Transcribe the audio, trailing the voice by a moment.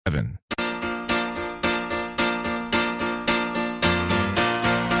Evan.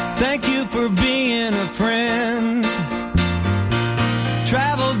 Thank you for being a friend.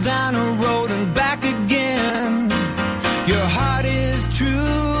 Travel down a road and back again. Your heart is true.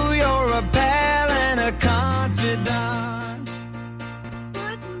 You're a pal and a confidant.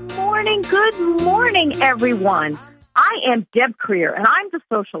 Good morning, everyone. I am Deb Creer, and I'm the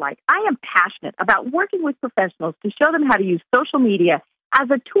socialite. I am passionate about working with professionals to show them how to use social media as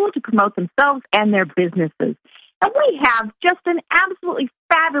a tool to promote themselves and their businesses. And we have just an absolutely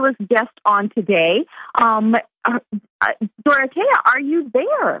fabulous guest on today. Dorothéa, are you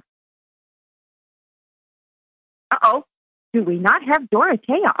there? Uh-oh. Do we not have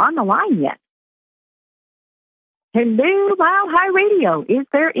Dorothéa on the line yet? Hello, Mile High Radio. Is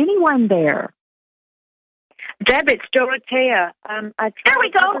there anyone there? Deb, it's Dorothéa. There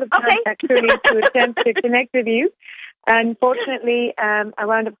we go. Okay. Actually, to attempt to connect with you. Unfortunately, I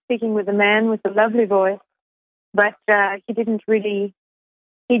wound up speaking with a man with a lovely voice, but he didn't really.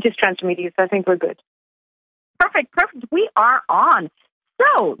 He just transferred me to you, so I think we're good. Perfect. We are on.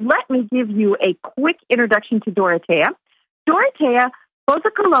 So let me give you a quick introduction to Dorothéa. Dorothéa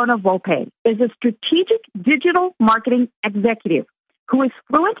Bozicolona-Volpe is a strategic digital marketing executive who is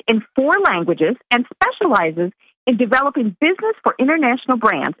fluent in 4 languages and specializes in developing business for international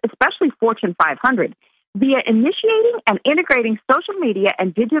brands, especially Fortune 500, via initiating and integrating social media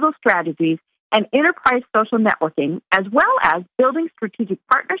and digital strategies and enterprise social networking, as well as building strategic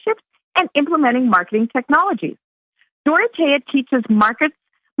partnerships and implementing marketing technologies. Dorothéa teaches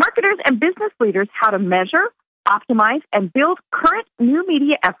marketers and business leaders how to measure, optimize, and build current new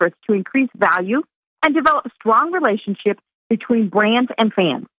media efforts to increase value and develop strong relationships between brands and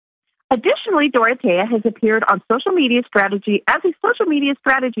fans. Additionally, Dorothéa has appeared on social media strategy as a social media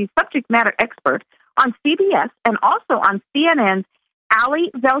strategy subject matter expert on CBS and also on CNN's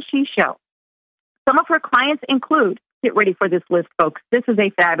Ali Velshi show. Some of her clients include, get ready for this list, folks, this is a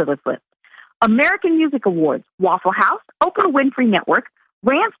fabulous list, American Music Awards, Waffle House, Oprah Winfrey Network,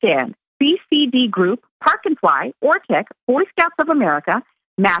 Randstand, BCD Group, Park and Fly, Ortec, Boy Scouts of America,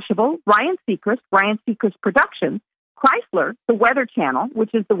 Mashable, Ryan Seacrest Productions, Chrysler, the Weather Channel,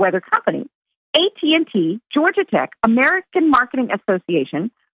 which is the weather company, AT&T, Georgia Tech, American Marketing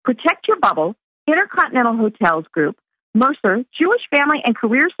Association, Protect Your Bubble, Intercontinental Hotels Group, Mercer, Jewish Family and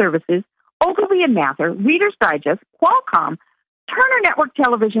Career Services, Ogilvy and Mather, Reader's Digest, Qualcomm, Turner Network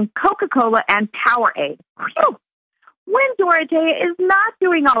Television, Coca-Cola, and Powerade. Whew. When Dorothéa is not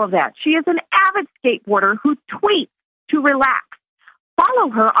doing all of that, she is an avid skateboarder who tweets to relax. Follow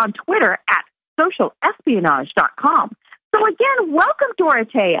her on Twitter at socialespionage.com. So again, welcome,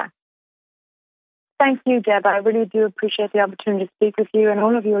 Dorothéa. Thank you, Deb. I really do appreciate the opportunity to speak with you and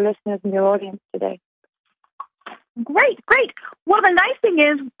all of your listeners and your audience today. Great. Well, the nice thing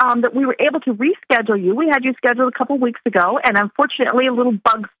is that we were able to reschedule you. We had you scheduled a couple weeks ago, and unfortunately a little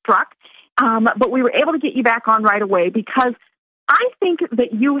bug struck, but we were able to get you back on right away because I think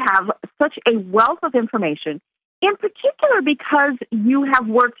that you have such a wealth of information, in particular because you have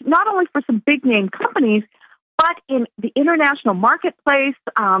worked not only for some big-name companies, but in the international marketplace.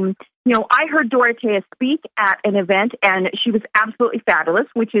 I heard Dorothéa speak at an event, and she was absolutely fabulous,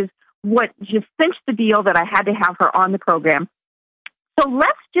 which is what just cinched the deal that I had to have her on the program. So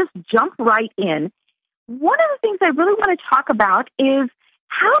let's just jump right in. One of the things I really want to talk about is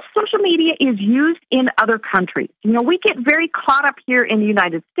how social media is used in other countries. We get very caught up here in the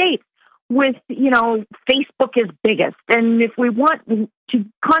United States with, Facebook is biggest. And if we want to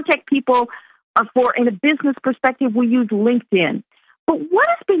contact people for in a business perspective, we use LinkedIn. But what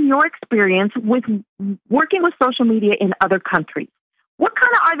has been your experience with working with social media in other countries? What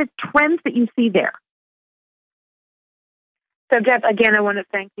kind of are the trends that you see there? So, Deb, again, I want to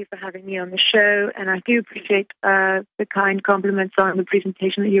thank you for having me on the show, and I do appreciate the kind compliments on the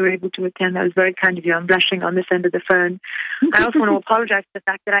presentation that you were able to attend. That was very kind of you. I'm blushing on this end of the phone. I also want to apologize for the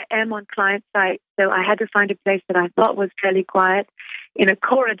fact that I am on client site, so I had to find a place that I thought was fairly quiet in a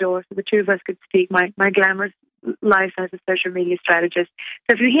corridor so the two of us could speak. My glamorous life as a social media strategist.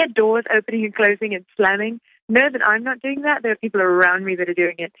 So if you hear doors opening and closing and slamming, know that I'm not doing that. There are people around me that are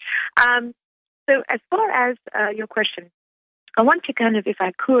doing it. So as far as your question, I want to kind of, if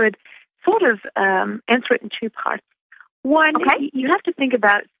I could, sort of answer it in 2 parts. One, you have to think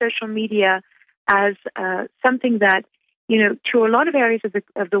about social media as something that, to a lot of areas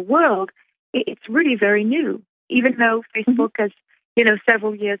of the world, it's really very new. Even though Facebook is,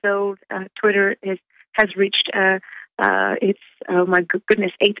 several years old, Twitter has reached its, oh my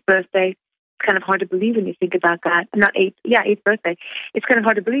goodness, 8th birthday. It's kind of hard to believe when you think about that. Not 8th, 8th birthday. It's kind of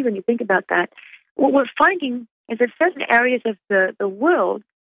hard to believe when you think about that. What we're finding is that certain areas of the world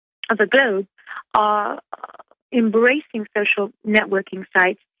of the globe are embracing social networking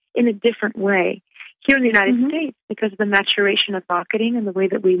sites in a different way. Here in the United States, because of the maturation of marketing and the way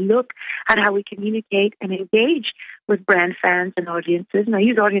that we look at how we communicate and engage with brand fans and audiences, and I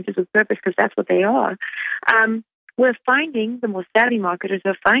use audiences with purpose because that's what they are, we're finding, the more savvy marketers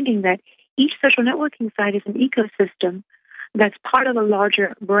are finding that each social networking site is an ecosystem that's part of a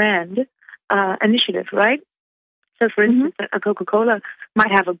larger brand initiative, right? So, for instance, a Coca-Cola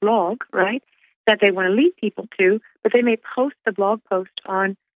might have a blog, right, that they want to lead people to, but they may post the blog post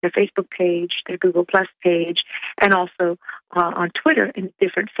on their Facebook page, their Google Plus page, and also on Twitter in a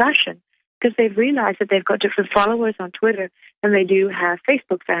different fashion, because they've realized that they've got different followers on Twitter than they do have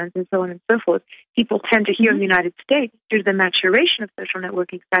Facebook fans and so on and so forth. People tend to, here in the United States, due to the maturation of social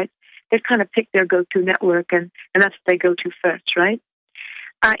networking sites, they've kind of picked their go-to network, and that's what they go to first, right?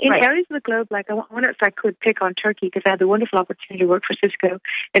 In areas of the globe, like I wonder if I could pick on Turkey, because I had the wonderful opportunity to work for Cisco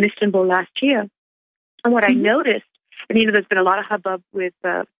in Istanbul last year. And what I noticed, and, there's been a lot of hubbub with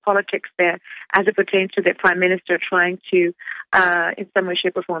politics there as it pertains to their prime minister trying to, in some way,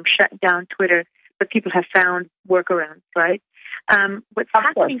 shape, or form, shut down Twitter, but people have found workarounds, right? What's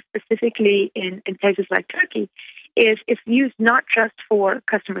happening specifically in places like Turkey is it's used not just for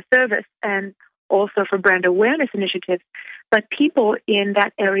customer service and also for brand awareness initiatives, but people in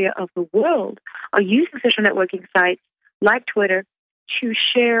that area of the world are using social networking sites like Twitter to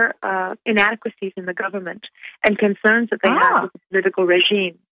share inadequacies in the government and concerns that they have with the political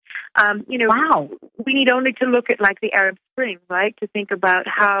regime. We need only to look at like the Arab Spring, right, to think about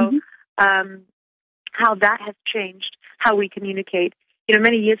how that has changed how we communicate.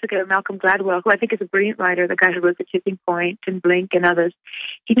 Many years ago, Malcolm Gladwell, who I think is a brilliant writer, the guy who wrote The Tipping Point and Blink and others,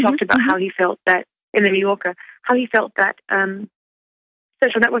 he talked about how he felt that, in The New Yorker, how he felt that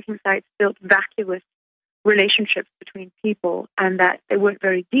social networking sites built vacuous relationships between people and that they weren't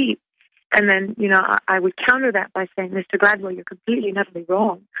very deep. And then, I would counter that by saying, Mr. Gladwell, you're completely and utterly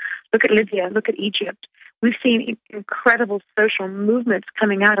wrong. Look at Libya, look at Egypt. We've seen incredible social movements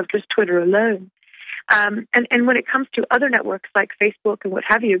coming out of just Twitter alone. And when it comes to other networks like Facebook and what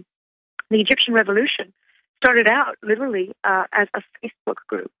have you, the Egyptian Revolution started out literally as a Facebook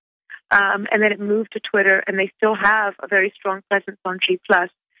group. And then it moved to Twitter, and they still have a very strong presence on G+.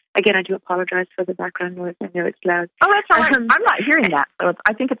 Again, I do apologize for the background noise. I know it's loud. Oh, that's all right. I'm not hearing that, so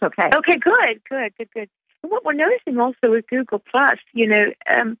I think it's okay. Okay, good. And what we're noticing also with Google Plus,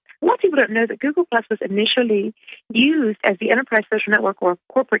 a lot of people don't know that Google Plus was initially used as the enterprise social network or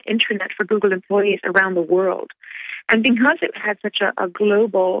corporate intranet for Google employees around the world. And because it had such a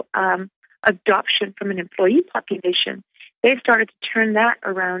global adoption from an employee population, they've started to turn that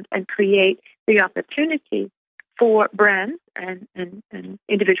around and create the opportunity for brands and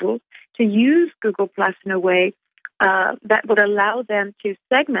individuals to use Google Plus in a way that would allow them to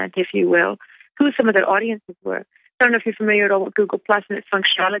segment, if you will, who some of their audiences were. I don't know if you're familiar at all with Google Plus and its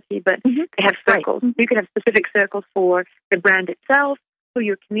functionality, but they have circles. You can have specific circles for the brand itself, who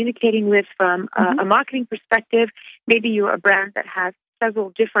you're communicating with from a marketing perspective. Maybe you're a brand that has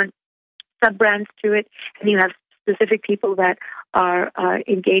several different sub-brands to it, and you have specific people that are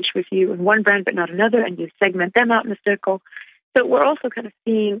engaged with you in one brand but not another, and you segment them out in a circle. So we're also kind of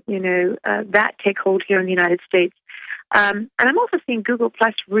seeing, that take hold here in the United States. And I'm also seeing Google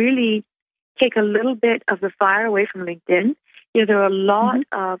Plus really take a little bit of the fire away from LinkedIn. There are a lot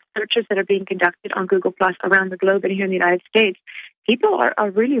of searches that are being conducted on Google Plus around the globe and here in the United States. People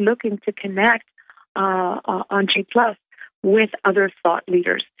are really looking to connect on G Plus with other thought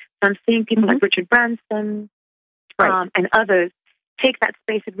leaders. So I'm seeing people like Richard Branson and others take that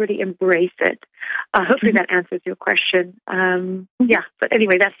space and really embrace it. Hopefully that answers your question. But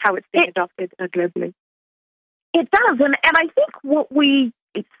anyway, that's how it's being adopted globally. It does, and I think what we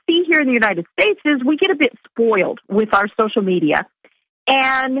see here in the United States is we get a bit spoiled with our social media,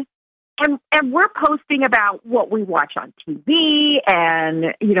 and we're posting about what we watch on TV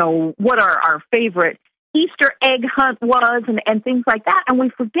and, what our favorite Easter egg hunt was and things like that, and we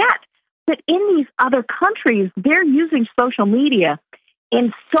forget that in these other countries, they're using social media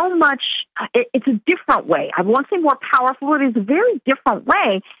in so much, it's a different way. I won't say more powerful, it is a very different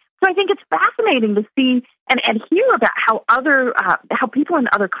way. So I think it's fascinating to see and hear about how people in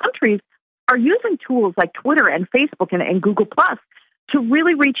other countries are using tools like Twitter and Facebook and Google Plus to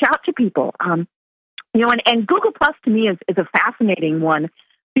really reach out to people. And Google Plus to me is a fascinating one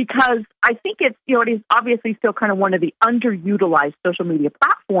because I think it is obviously still kind of one of the underutilized social media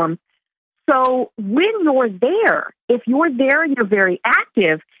platforms. So when you're there, if you're there and you're very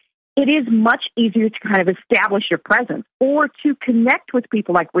active, it is much easier to kind of establish your presence or to connect with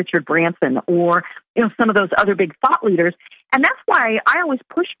people like Richard Branson or, some of those other big thought leaders. And that's why I always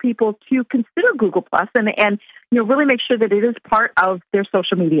push people to consider Google Plus and really make sure that it is part of their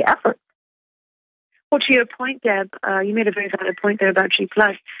social media efforts. Well, to your point, Deb, you made a very valid point there about G+.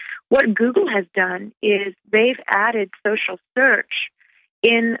 What Google has done is they've added social search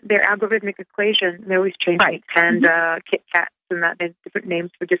in their algorithmic equation. They always change Panda, Kit Kats, and that there's different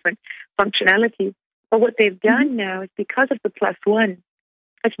names for different functionalities. But what they've done now is because of the +1,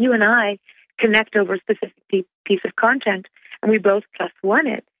 if you and I connect over a specific piece of content and we both +1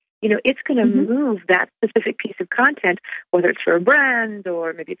 it, it's going to move that specific piece of content, whether it's for a brand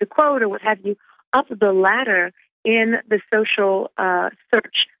or maybe it's a quote or what have you, up the ladder in the social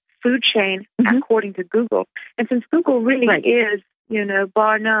search food chain according to Google. And since Google really is,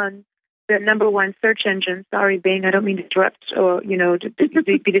 bar none, the number one search engine, sorry, Bing, I don't mean to interrupt or, to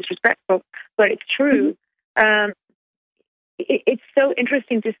be disrespectful, but it's true. It's so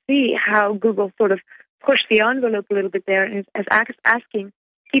interesting to see how Google sort of pushed the envelope a little bit there and is asking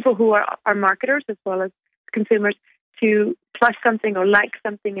people who are marketers as well as consumers to plus something or like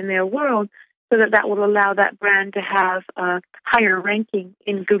something in their world so that will allow that brand to have a higher ranking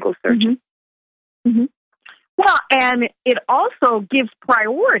in Google search. Well, and it also gives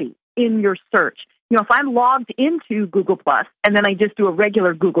priority in your search. If I'm logged into Google Plus and then I just do a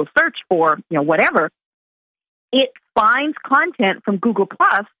regular Google search for, whatever, it finds content from Google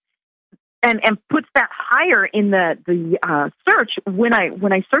Plus and puts that higher in the search when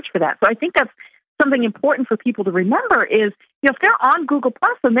I search for that. So I think that's something important for people to remember is, if they're on Google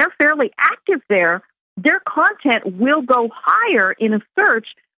Plus and they're fairly active there, their content will go higher in a search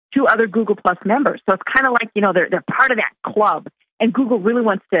to other Google Plus members. So it's kind of like, they're part of that club, and Google really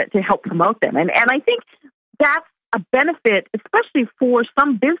wants to help promote them. And I think that's a benefit, especially for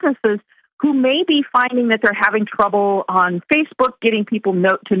some businesses who may be finding that they're having trouble on Facebook getting people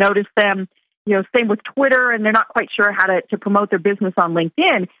to notice them. Same with Twitter, and they're not quite sure how to promote their business on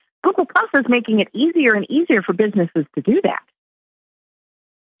LinkedIn. Google Plus is making it easier and easier for businesses to do that.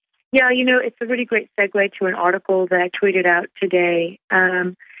 Yeah, it's a really great segue to an article that I tweeted out today,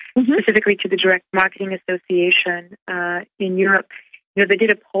 specifically to the Direct Marketing Association in Europe. They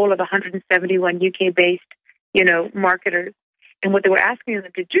did a poll of 171 UK-based, marketers, and what they were asking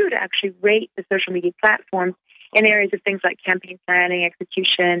them to do to actually rate the social media platforms in areas of things like campaign planning,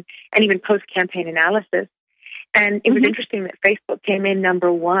 execution, and even post-campaign analysis. And it was interesting that Facebook came in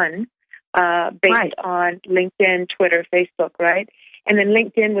number one based on LinkedIn, Twitter, Facebook, right? And then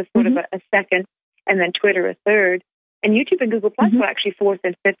LinkedIn was sort of a second, and then Twitter a third. And YouTube and Google Plus were actually fourth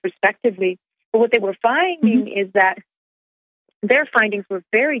and fifth, respectively. But what they were finding is that their findings were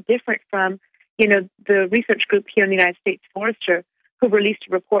very different from, the research group here in the United States, Forrester, who released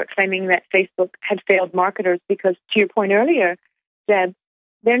a report claiming that Facebook had failed marketers because, to your point earlier, Deb,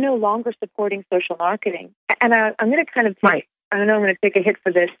 they're no longer supporting social marketing. And I'm going to kind of take, I don't know, I'm going to take a hit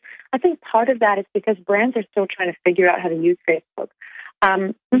for this. I think part of that is because brands are still trying to figure out how to use Facebook.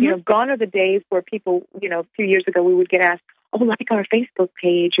 Gone are the days where people, a few years ago, we would get asked, like our Facebook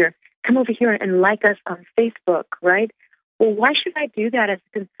page, or come over here and like us on Facebook, right? Well, why should I do that as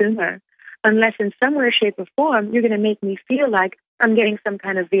a consumer? Unless in some way, shape, or form, you're going to make me feel like I'm getting some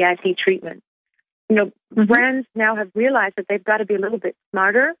kind of VIP treatment. Brands now have realized that they've got to be a little bit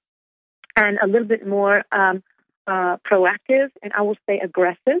smarter and a little bit more proactive, and I will say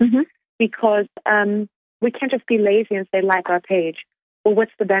aggressive, because we can't just be lazy and say, like our page. Well,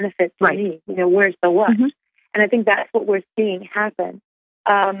 what's the benefit to me? Where's the what? And I think that's what we're seeing happen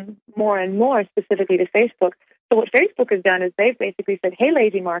more and more, specifically to Facebook. So what Facebook has done is they've basically said, hey,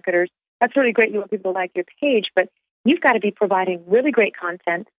 lazy marketers, that's really great. You want people to like your page, but you've got to be providing really great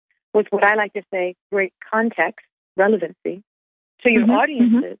content with what I like to say, great context, relevancy to your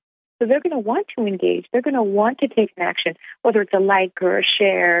audiences. So they're going to want to engage. They're going to want to take an action, whether it's a like or a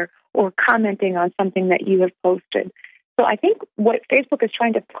share or commenting on something that you have posted. So I think what Facebook is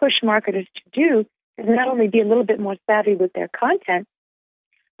trying to push marketers to do is not only be a little bit more savvy with their content,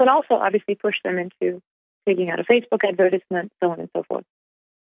 but also obviously push them into taking out a Facebook advertisement, so on and so forth.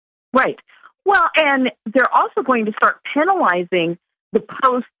 Right. Well, and they're also going to start penalizing the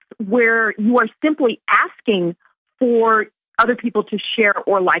posts where you are simply asking for other people to share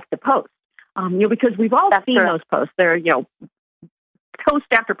or like the post. Because we've all seen those posts. They're, post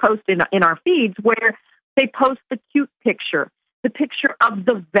after post in our feeds where they post the cute picture, the picture of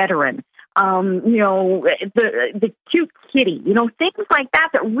the veteran, the cute kitty, things like that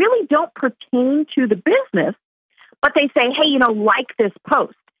really don't pertain to the business, but they say, hey, like this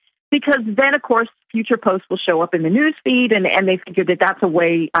post. because then, of course, future posts will show up in the news feed, and they figure that that's a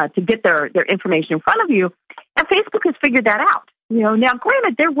way to get their information in front of you. And Facebook has figured that out. Now,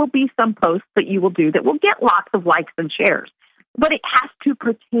 granted, there will be some posts that you will do that will get lots of likes and shares, but it has to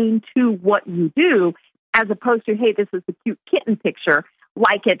pertain to what you do, as opposed to, hey, this is a cute kitten picture,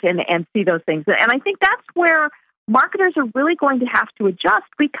 like it and see those things. And I think that's where marketers are really going to have to adjust,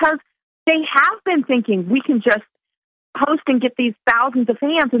 because they have been thinking we can just post and get these thousands of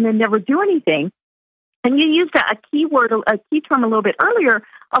fans and then never do anything. And you used a key term a little bit earlier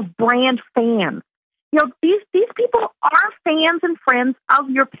of brand fans. These people are fans and friends of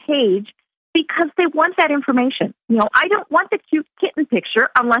your page because they want that information. I don't want the cute kitten picture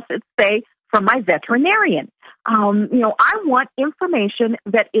unless it's, say, from my veterinarian. I want information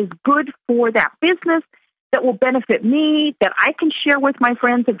that is good for that business, that will benefit me, that I can share with my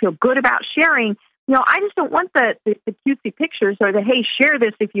friends and feel good about sharing. I just don't want the cutesy pictures or the, hey, share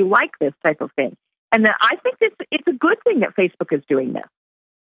this if you like this type of thing. And I think it's a good thing that Facebook is doing this.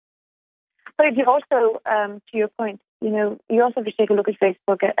 But if you also, to your point, you also have to take a look at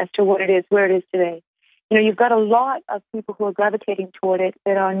Facebook as to what it is, where it is today. You've got a lot of people who are gravitating toward it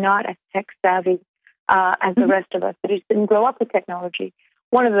that are not as tech savvy as the rest of us, that just didn't grow up with technology.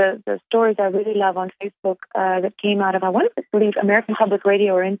 One of the stories I really love on Facebook that came out of, I want to believe, American Public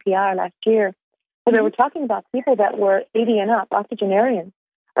Radio or NPR last year, where they were talking about people that were 80 and up, octogenarians,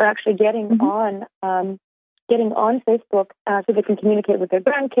 are actually getting on Facebook so they can communicate with their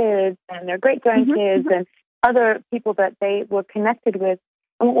grandkids and their great-grandkids and other people that they were connected with.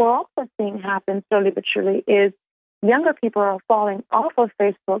 And what we're also seeing happen slowly but surely is younger people are falling off of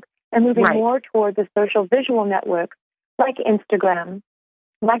Facebook and moving more towards the social visual networks like Instagram,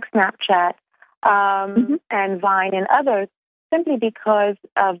 like Snapchat, and Vine and others, simply because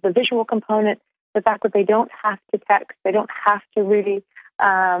of the visual component, the fact that they don't have to text, they don't have to really,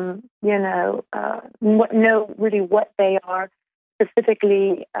 know really what they are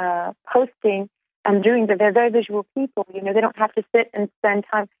specifically posting and doing. They're very visual people. They don't have to sit and spend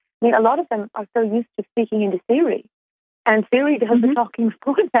time. I mean, a lot of them are so used to speaking into Siri, and Siri does the talking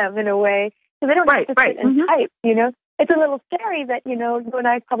for them in a way, so they don't have to sit and type. It's a little scary that, you and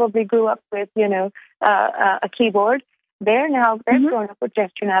I probably grew up with, a keyboard. They're growing up with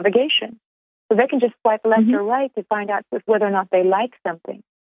gesture navigation. So they can just swipe left or right to find out whether or not they like something.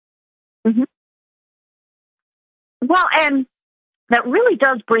 Well, and that really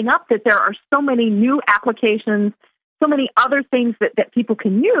does bring up that there are so many new applications, so many other things that people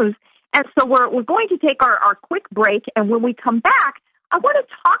can use. And so we're going to take our quick break, and when we come back, I want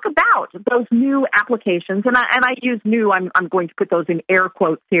to talk about those new applications, and I use new. I'm going to put those in air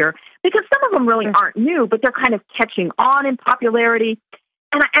quotes here, because some of them really aren't new, but they're kind of catching on in popularity.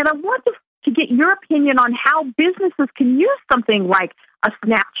 And I want to get your opinion on how businesses can use something like a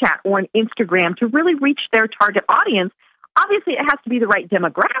Snapchat or an Instagram to really reach their target audience. Obviously, it has to be the right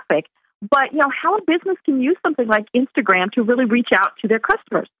demographic, but how a business can use something like Instagram to really reach out to their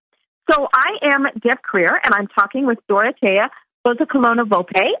customers. So I am Deb Creer, and I'm talking with Dorothéa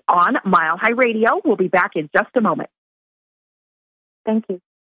Bozicolona-Volpe on Mile High Radio. We'll be back in just a moment. Thank you.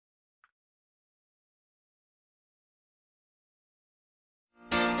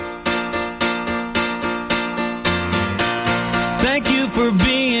 Thank you for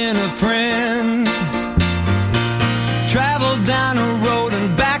being a friend. Travel down a road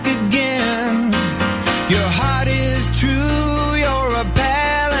and back again. Your heart is true. You're a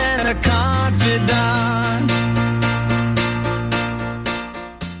pal and a confidant.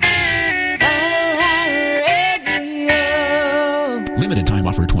 Limited time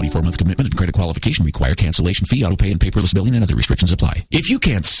offer, 24-month commitment and credit qualification require cancellation fee, auto pay, and paperless billing, and other restrictions apply. If you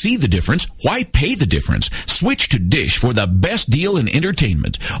can't see the difference, why pay the difference? Switch to Dish for the best deal in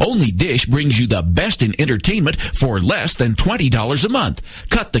entertainment. Only Dish brings you the best in entertainment for less than $20 a month.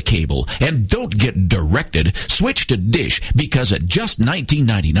 Cut the cable and don't get directed. Switch to Dish, because at just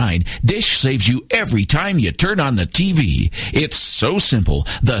 $19.99, Dish saves you every time you turn on the TV. It's so simple.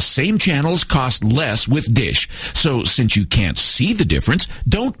 The same channels cost less with Dish. So since you can't see the difference,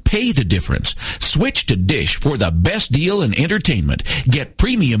 don't pay the difference. Switch to Dish for the best deal in entertainment. Get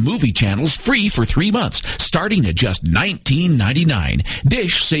premium movie channels free for 3 months, starting at just $19.99.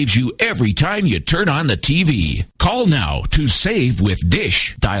 Dish saves you every time you turn on the TV. Call now to save with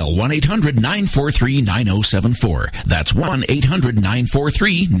Dish. Dial 1-800-943-9074. That's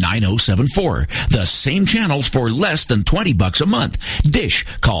 1-800-943-9074. The same channels for less than $20 a month. Dish.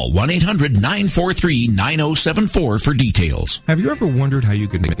 Call 1-800-943-9074 for details. Have you ever wondered how you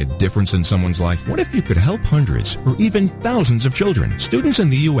could make a difference in someone's life? What if you could help hundreds or even thousands of children? Students in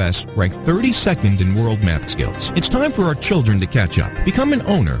the U.S. rank 32nd in world math skills. It's time for our children to catch up. Become an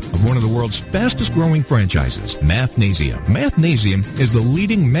owner of one of the world's fastest growing franchises, Mathnasium. Mathnasium is the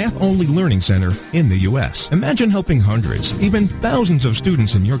leading math-only learning center in the U.S. Imagine helping hundreds, even thousands of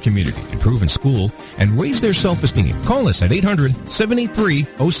students in your community improve in school and raise their self-esteem. Call us at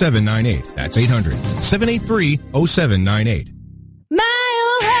 800-783-0798. That's 800-783-0798.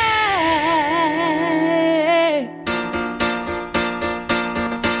 Mile high.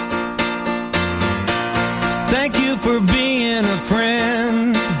 Thank you for being a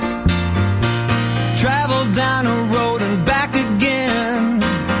friend. Travel down a road and back again.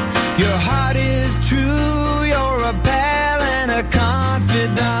 Your heart is true. You're a pal and a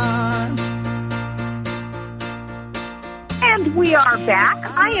confidant. And we are back.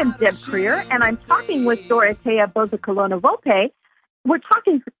 I am Deb Creer, and I'm talking with Dorothéa Bozicolona-Volpe. We're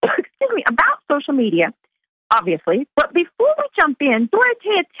talking, about social media, obviously. But before we jump in,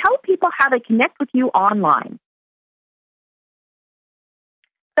 Dorothéa, tell people how to connect with you online.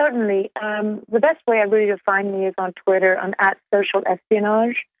 Certainly. The best way really to find me is on Twitter. I'm at Social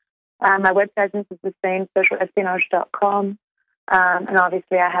Espionage. My web presence is the same, socialespionage.com. And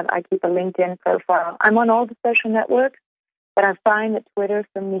obviously I keep a LinkedIn profile. I'm on all the social networks, but I find that Twitter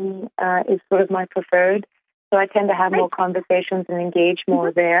for me is sort of my preferred. So I tend to have more conversations and engage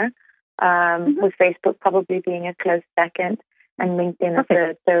more there, with Facebook probably being a close second and LinkedIn a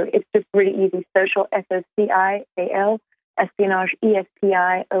third. So it's just really easy. Social, SOCIAL, Espionage,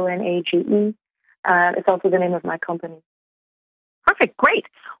 ESPIONAGE. It's also the name of my company. Perfect. Great.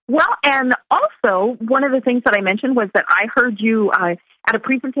 Well, and also, one of the things that I mentioned was that I heard you at a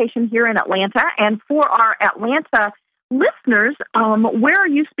presentation here in Atlanta. And for our Atlanta listeners, where are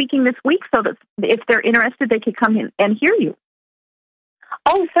you speaking this week so that if they're interested, they could come in and hear you?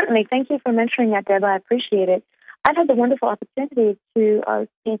 Oh, certainly. Thank you for mentioning that, Deb. I appreciate it. I've had the wonderful opportunity to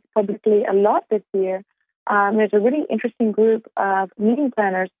speak publicly a lot this year. There's a really interesting group of meeting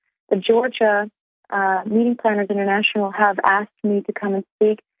planners. The Georgia Meeting Planners International have asked me to come and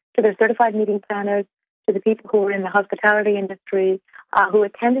speak to their certified meeting planners, to the people who are in the hospitality industry, who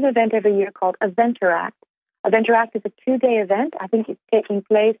attend an event every year called Eventeract. Eventeract is a 2-day event. I think it's taking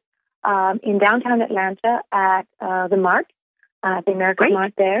place in downtown Atlanta at the Mart, the American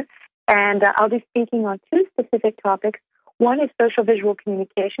Mart there. And I'll be speaking on 2 specific topics. One is social visual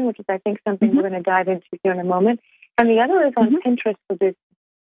communication, which is, I think, something we're going to dive into here in a moment. And the other is on Pinterest for business.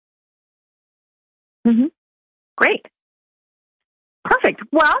 Great. Perfect.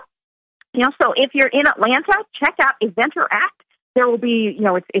 Well, so if you're in Atlanta, check out Eventeract. There will be,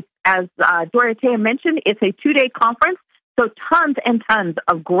 it's as Dorothéa mentioned, it's a 2-day conference, so tons and tons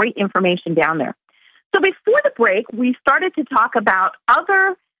of great information down there. So before the break, we started to talk about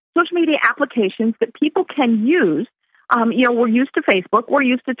other social media applications that people can use. We're used to Facebook, we're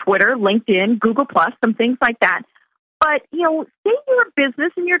used to Twitter, LinkedIn, Google+, some things like that. But, say you're a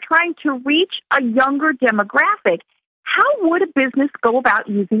business and you're trying to reach a younger demographic. How would a business go about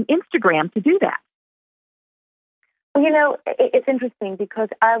using Instagram to do that? Well, it's interesting because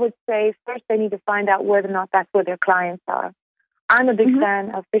I would say first they need to find out whether or not that's where their clients are. I'm a big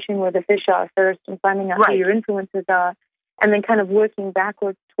fan of fishing where the fish are first and finding out who your influencers are, and then kind of working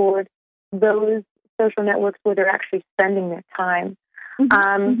backwards toward those social networks where they're actually spending their time.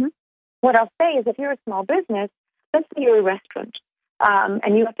 What I'll say is if you're a small business, let's say you're a restaurant,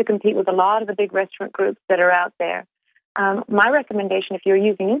 and you have to compete with a lot of the big restaurant groups that are out there. My recommendation, if you're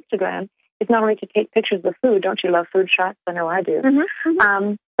using Instagram, is not only to take pictures of food. Don't you love food shots? I know I do.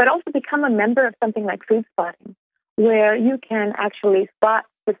 But also become a member of something like Food Spotting, where you can actually spot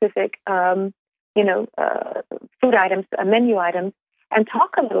specific, food items, menu items, and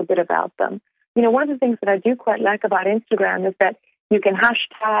talk a little bit about them. One of the things that I do quite like about Instagram is that you can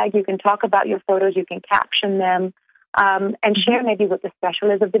hashtag, you can talk about your photos, you can caption them, and share maybe what the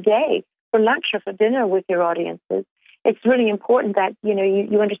special is of the day for lunch or for dinner with your audiences. It's really important that,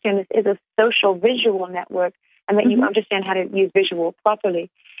 you understand this is a social visual network and that you understand how to use visual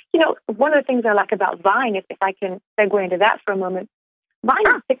properly. One of the things I like about Vine, if I can segue into that for a moment, Vine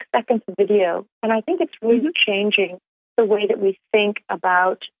is 6 seconds of video, and I think it's really changing the way that we think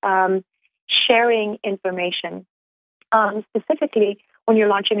about sharing information. Specifically, when you're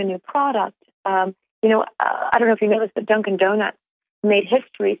launching a new product, I don't know if you noticed, but Dunkin' Donuts made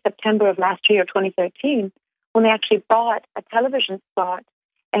history September of last year, 2013, when they actually bought a television spot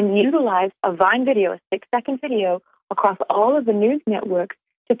and utilized a Vine video, a 6-second video, across all of the news networks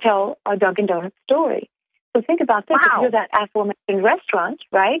to tell a Dunkin' Donuts story. So think about this. If you're that aforementioned restaurant,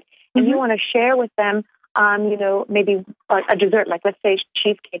 right, and you want to share with them maybe a dessert, like let's say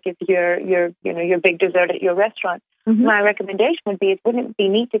cheesecake is your big dessert at your restaurant. Mm-hmm. My recommendation would be, wouldn't it be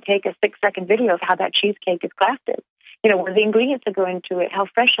neat to take a 6-second video of how that cheesecake is crafted? What the ingredients that go into it, how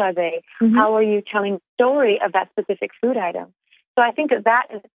fresh are they? Mm-hmm. How are you telling the story of that specific food item? So I think that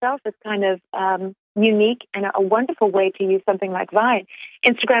in itself is kind of unique and a wonderful way to use something like Vine.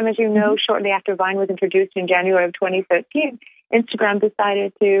 Instagram, as you know, shortly after Vine was introduced in January of 2013, Instagram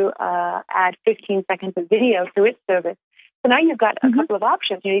decided to add 15 seconds of video to its service. So now you've got a couple of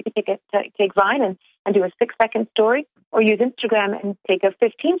options. You can take Vine and do a 6-second story, or use Instagram and take a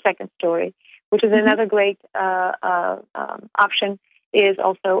 15-second story, which is another great option, is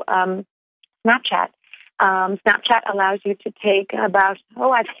also Snapchat. Snapchat allows you to take about,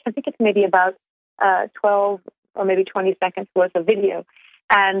 I think it's maybe about 12 or maybe 20 seconds worth of video.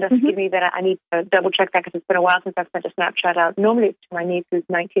 And forgive me that I need to double check that because it's been a while since I've sent a Snapchat out. Normally it's to my niece who's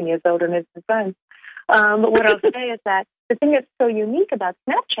 19 years old and lives with friends. But what I'll say is that the thing that's so unique about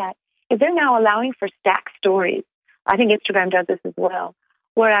Snapchat is they're now allowing for stacked stories. I think Instagram does this as well.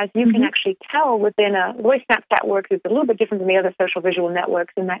 Whereas you can actually tell within the way Snapchat works is a little bit different than the other social visual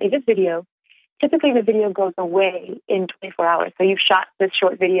networks in that it is video. Typically, the video goes away in 24 hours. So you've shot this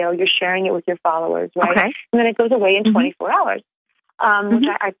short video, you're sharing it with your followers, right? Okay. And then it goes away in 24 hours, which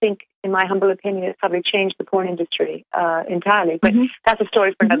I think, in my humble opinion, has probably changed the porn industry entirely. But that's a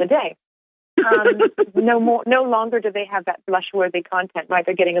story for another day. No longer do they have that blush-worthy content, right?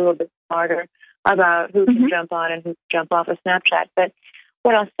 They're getting a little bit smarter about who can jump on and who can jump off of Snapchat. But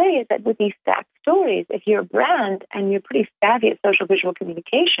what I'll say is that with these stacked stories, if you're a brand and you're pretty savvy at social visual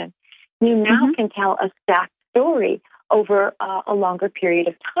communication, you now can tell a stacked story over a longer period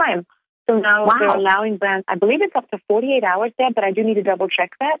of time. So now they're allowing brands, I believe it's up to 48 hours there, but I do need to double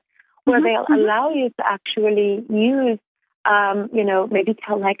check that, where they'll allow you to actually use, maybe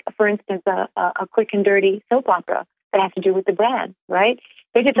tell, like, for instance, a quick and dirty soap opera that has to do with the brand, right?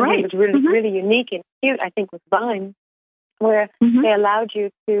 They did something that was really, really unique and cute, I think, with Vine, where they allowed you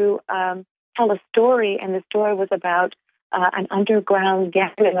to tell a story, and the story was about an underground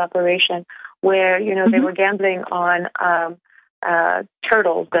gambling operation where, they were gambling on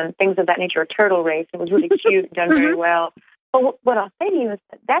turtles and things of that nature, a turtle race. It was really cute, done very well. But what I'll say to you is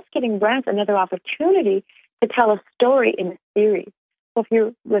that's giving brands another opportunity to tell a story in a series. So if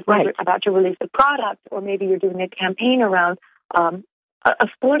you're about to release a product, or maybe you're doing a campaign around a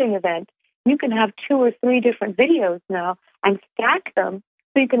sporting event, you can have 2 or 3 different videos now and stack them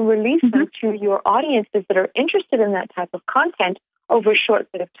so you can release them to your audiences that are interested in that type of content over a short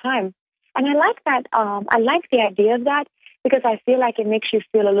bit of time. And I like that. I like the idea of that because I feel like it makes you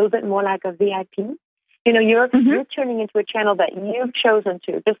feel a little bit more like a VIP. You're turning into a channel that you've chosen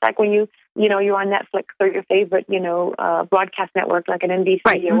to, just like when you're on Netflix or your favorite, broadcast network like an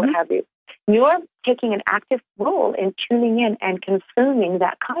NBC or what have you. You're taking an active role in tuning in and consuming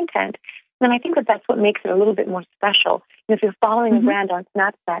that content. And I think that's what makes it a little bit more special. If you're following a brand on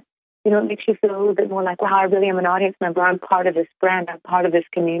Snapchat, it makes you feel a little bit more like, wow, I really am an audience member. I'm part of this brand. I'm part of this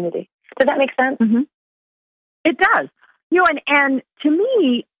community. Does that make sense? It does. And to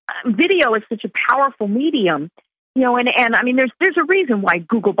me, video is such a powerful medium. And I mean, there's a reason why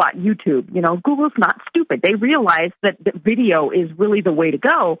Google bought YouTube. Google's not stupid. They realize that video is really the way to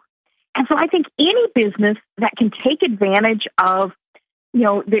go. And so I think any business that can take advantage of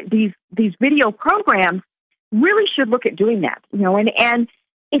these video programs really should look at doing that, and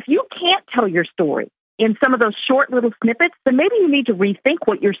if you can't tell your story in some of those short little snippets, then maybe you need to rethink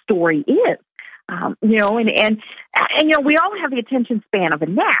what your story is, and we all have the attention span of a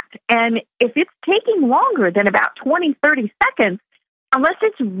gnat, and if it's taking longer than about 20, 30 seconds, unless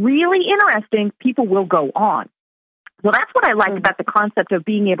it's really interesting, people will go on. So that's what I like about the concept of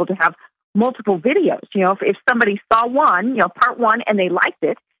being able to have multiple videos. If somebody saw one, part 1, and they liked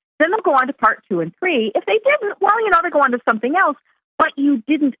it, then they'll go on to part 2 and 3. If they didn't, well, they go on to something else, but you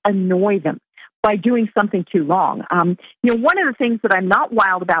didn't annoy them by doing something too long. One of the things that I'm not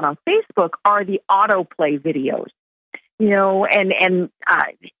wild about on Facebook are the autoplay videos. The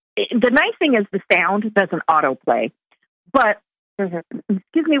nice thing is the sound doesn't autoplay. But,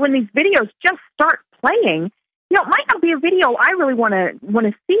 when these videos just start playing, it might not be a video I really want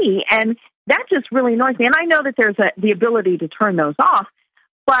to see, and that just really annoys me. And I know that there's the ability to turn those off,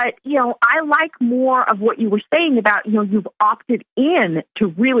 but, I like more of what you were saying about, you've opted in to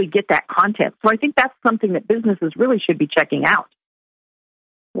really get that content. So I think that's something that businesses really should be checking out.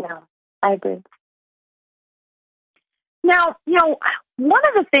 Yeah, I agree. Now, one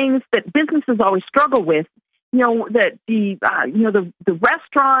of the things that businesses always struggle with, the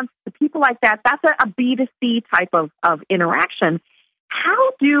restaurants, the people like that, that's a B2C type of interaction.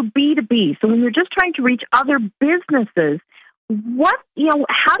 how do B2B, so when you're just trying to reach other businesses,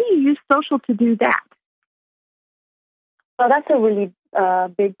 how do you use social to do that? Well, that's a really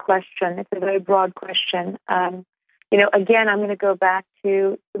big question. It's a very broad question. Again, I'm going to go back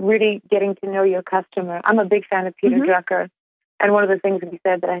to really getting to know your customer. I'm a big fan of Peter Drucker, and one of the things he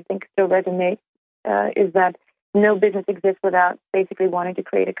said that I think still resonates is that no business exists without basically wanting to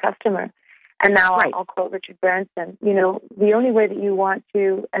create a customer. And now I'll quote Richard Branson. The only way that you want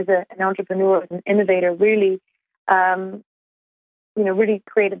to, as an entrepreneur, as an innovator, really, really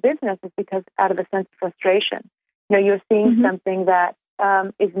create a business is because out of a sense of frustration. You're seeing something that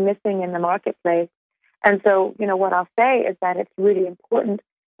is missing in the marketplace. And so, what I'll say is that it's really important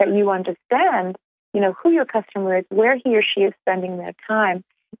that you understand, who your customer is, where he or she is spending their time.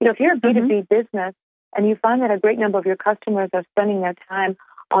 If you're a B2B business and you find that a great number of your customers are spending their time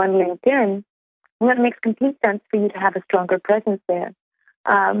on LinkedIn, well, it makes complete sense for you to have a stronger presence there.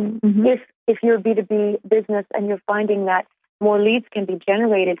 If you're a B2B business and you're finding that more leads can be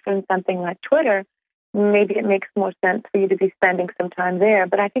generated from something like Twitter, maybe it makes more sense for you to be spending some time there.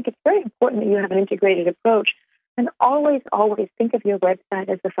 But I think it's very important that you have an integrated approach. And always, always think of your website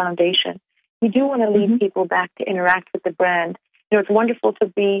as the foundation. You do want to lead people back to interact with the brand. It's wonderful to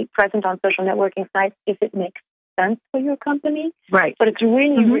be present on social networking sites if it makes sense for your company. Right. But it's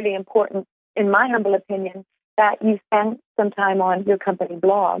really, really important, in my humble opinion, that you spend some time on your company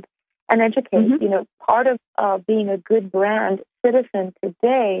blog and educate. Part of being a good brand citizen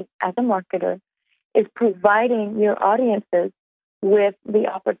today as a marketer is providing your audiences with the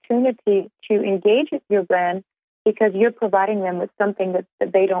opportunity to engage with your brand because you're providing them with something that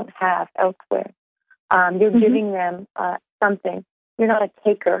they don't have elsewhere. You're giving them something. You're not a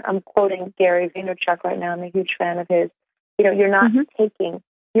taker. I'm quoting Gary Vaynerchuk right now. I'm a huge fan of his. You're not taking.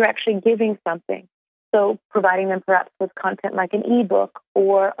 You're actually giving something. So providing them perhaps with content like an ebook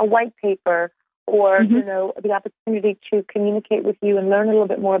or a white paper or, the opportunity to communicate with you and learn a little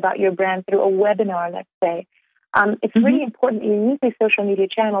bit more about your brand through a webinar, let's say. It's really important that you use these social media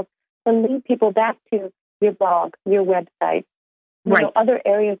channels to lead people back to your blog, your website, other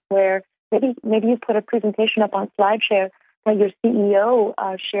areas where maybe you put a presentation up on SlideShare that your CEO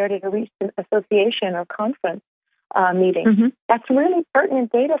shared at a recent association or conference meeting. That's really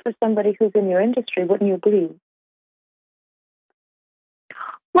pertinent data for somebody who's in your industry, wouldn't you agree?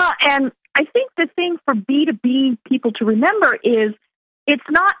 Well, and I think the thing for B2B people to remember is it's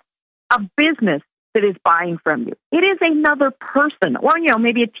not a business that is buying from you. It is another person or,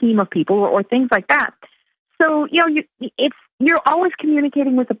 maybe a team of people or things like that. So, you're always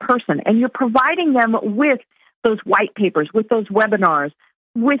communicating with a person and you're providing them with those white papers, with those webinars,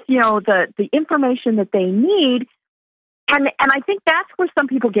 with, the information that they need. And I think that's where some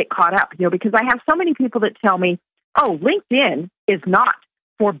people get caught up, because I have so many people that tell me, oh, LinkedIn is not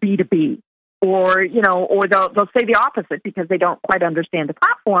for B2B, or they'll say the opposite because they don't quite understand the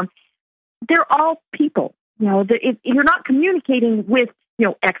platform. They're all people. You're not communicating with,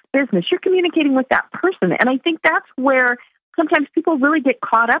 X business. You're communicating with that person. And I think that's where sometimes people really get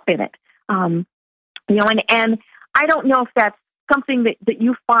caught up in it. And I don't know if that's something that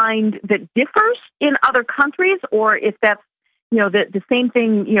you find that differs in other countries, or if that's, the same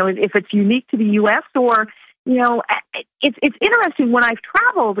thing, if it's unique to the U.S. or, it's interesting when I've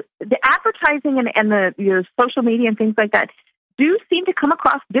traveled, the advertising and the social media and things like that do seem to come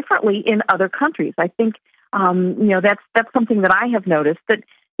across differently in other countries. I think, that's something that I have noticed that,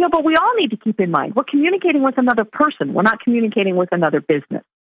 but we all need to keep in mind, we're communicating with another person. We're not communicating with another business.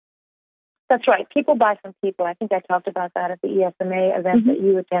 That's right. People buy from people. I think I talked about that at the ESMA event that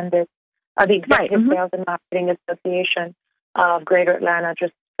you attended, the Executive Sales and Marketing Association of Greater Atlanta.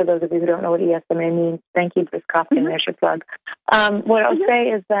 Just for those of you who don't know what ESMA means, thank you, Bruce Kofkin. There's your plug. What I'll say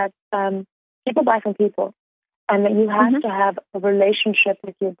is that people buy from people, and that you have to have a relationship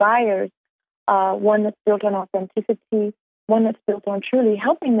with your buyers, one that's built on authenticity, one that's built on truly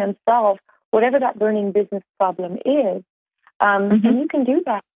helping them solve whatever that burning business problem is. And you can do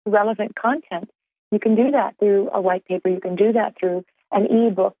that through relevant content. You can do that through a white paper. You can do that through an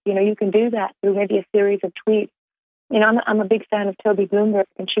ebook. You can do that through maybe a series of tweets. I'm a big fan of Toby Bloomberg,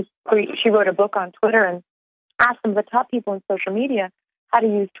 and she wrote a book on Twitter and asked some of the top people in social media how to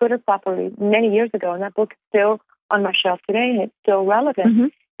use Twitter properly many years ago. And that book is still on my shelf today, and it's still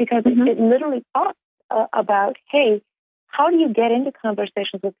relevant because it literally talks about, hey, how do you get into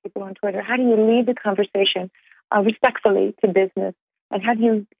conversations with people on Twitter? How do you lead the conversation respectfully to business? And how do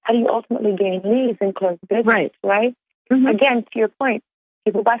you ultimately gain leads and close business, right? Again, to your point,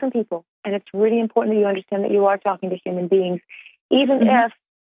 people buy from people. And it's really important that you understand that you are talking to human beings, even if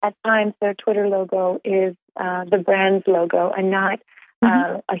at times their Twitter logo is the brand's logo and not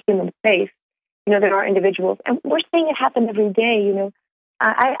a human face. You know, there are individuals, and we're seeing it happen every day. You know,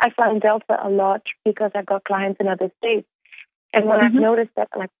 I fly in Delta a lot because I've got clients in other states. And when I've noticed that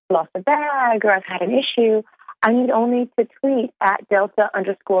I've lost a bag or I've had an issue, I need only to tweet at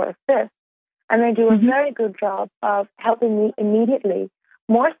Delta_assist. And they do a very good job of helping me immediately,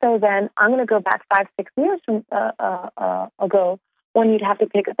 more so than I'm going to go back 5-6 years from ago when you'd have to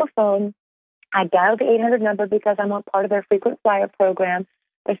pick up a phone. I dial the 800 number because I'm a part of their frequent flyer program,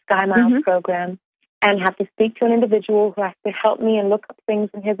 their Sky Miles program, and have to speak to an individual who has to help me and look up things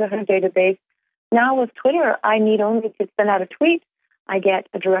in his or her database. Now with Twitter, I need only to send out a tweet. I get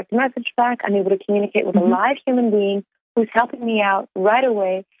a direct message back. I'm able to communicate with a live human being who's helping me out right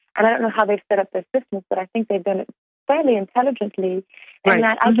away. And I don't know how they've set up their systems, but I think they've done it fairly intelligently, and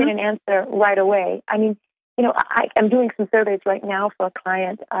that I get an answer right away. I mean, you know, I'm doing some surveys right now for a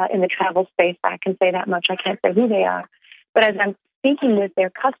client in the travel space. I can say that much. I can't say who they are. But as I'm speaking with their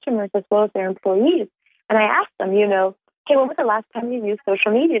customers as well as their employees, and I ask them, you know, hey, when was the last time you used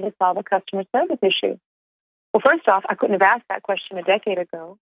social media to solve a customer service issue? Well, first off, I couldn't have asked that question a decade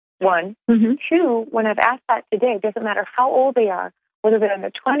ago, one. Two, when I've asked that today, it doesn't matter how old they are, whether they're in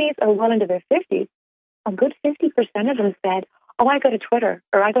their 20s or well into their 50s, a good 50% of them said, oh, I go to Twitter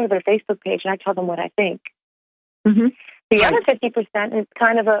or I go to their Facebook page and I tell them what I think. The other 50% is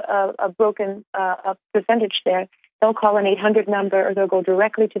kind of a broken percentage there. They'll call an 800 number or they'll go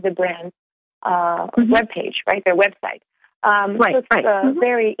directly to the brand's webpage, right, their website. So it's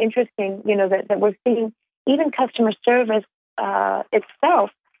very interesting, you know, that we're seeing even customer service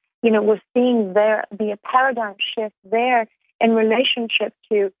itself, you know, we're seeing there be a paradigm shift there in relationship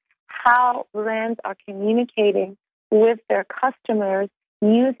to how brands are communicating with their customers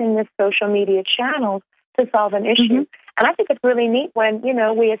using the social media channels to solve an issue. And I think it's really neat when, you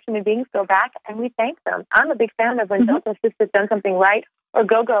know, we as human beings go back and we thank them. I'm a big fan of when Delta Assist has done something right, or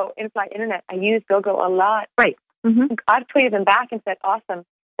GoGo, in-flight internet. I use GoGo a lot. I've tweeted them back and said, awesome,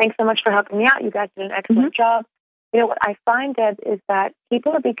 thanks so much for helping me out. You guys did an excellent job. You know, what I find, Deb, is that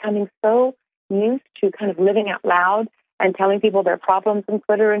people are becoming so used to kind of living out loud and telling people their problems on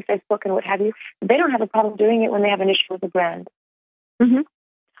Twitter and Facebook and what have you. They don't have a problem doing it when they have an issue with a brand.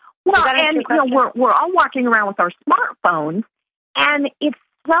 Well, and you know, we're all walking around with our smartphones, and it's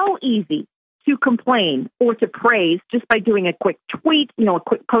so easy to complain or to praise just by doing a quick tweet, you know, a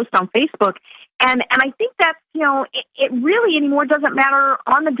quick post on Facebook. And I think that's, you know, it really anymore doesn't matter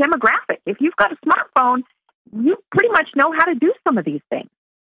on the demographic. If you've got a smartphone, you pretty much know how to do some of these things.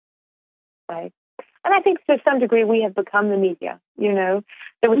 Right. And I think to some degree we have become the media. You know,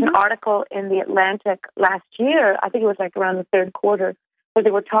 there was an article in The Atlantic last year, I think it was like around the third quarter, where they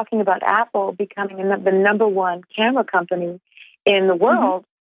were talking about Apple becoming the number one camera company in the world,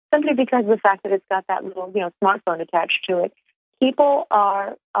 simply because of the fact that it's got that little, you know, smartphone attached to it. People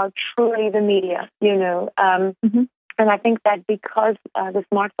are truly the media, you know, and I think that because the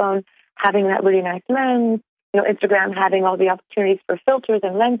smartphone having that really nice lens, you know, Instagram having all the opportunities for filters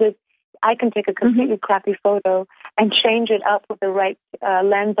and lenses, I can take a completely crappy photo and change it up with the right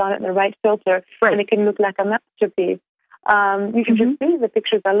lens on it and the right filter, and it can look like a masterpiece. You can just see the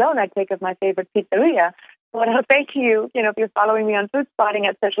pictures alone I take of my favorite pizzeria. What I'll say to you, you know, if you're following me on Food Spotting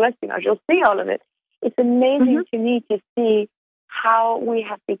at Social Espionage, you'll see all of it. It's amazing to me to see how we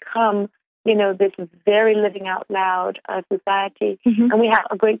have become, you know, this very living out loud society. And we have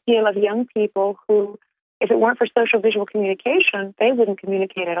a great deal of young people who, if it weren't for social visual communication, they wouldn't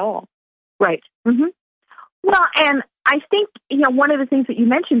communicate at all. Right. Well, and I think, you know, one of the things that you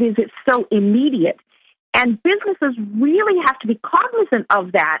mentioned is it's so immediate. And businesses really have to be cognizant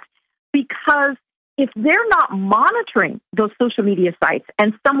of that, because if they're not monitoring those social media sites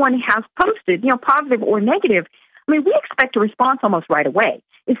and someone has posted, you know, positive or negative, I mean, we expect a response almost right away,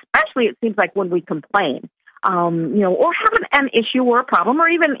 especially it seems like when we complain, you know, or have an issue or a problem or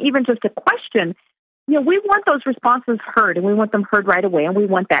even just a question. You know, we want those responses heard, and we want them heard right away, and we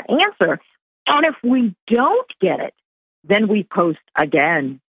want that answer. And if we don't get it, then we post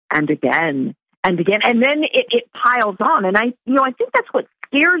again and again and again, and then it piles on. And I think that's what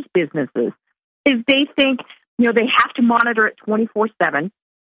scares businesses, is they think, you know, they have to monitor it 24/7.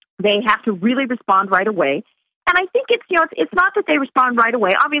 They have to really respond right away. And I think it's, you know, it's not that they respond right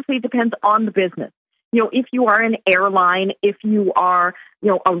away. Obviously, it depends on the business. You know, if you are an airline, if you are, you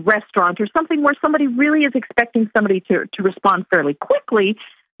know, a restaurant or something where somebody really is expecting somebody to respond fairly quickly,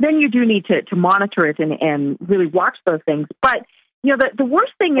 then you do need to monitor it and really watch those things. But, you know, the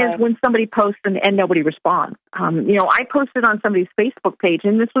worst thing is when somebody posts and nobody responds. You know, I posted on somebody's Facebook page,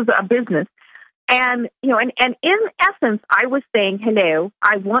 and this was a business. And, you know, and in essence, I was saying, hello,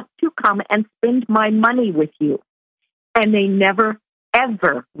 I want to come and spend my money with you. And they never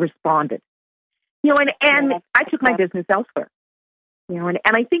ever responded. You know, and I took my business elsewhere. You know, and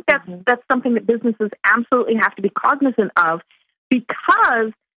I think that's something that businesses absolutely have to be cognizant of,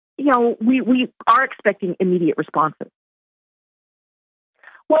 because, you know, we are expecting immediate responses.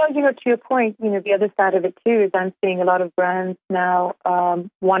 Well, you know, to your point, you know, the other side of it too is I'm seeing a lot of brands now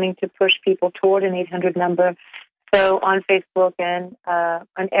wanting to push people toward an 800 number. So on Facebook and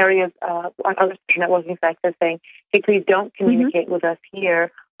on areas, on other social networking sites, they're saying, hey, please don't communicate with us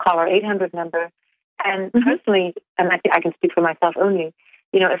here. Call our 800 number. And personally, and I can speak for myself only,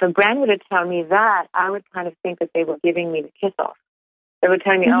 you know, if a brand were to tell me that, I would kind of think that they were giving me the kiss off. They were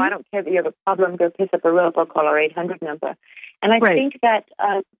telling me, oh, I don't care that you have a problem, go piss up a rope or call our 800 number. And I think that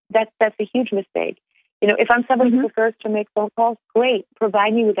that's a huge mistake. You know, if I'm somebody who prefers to make phone calls, great,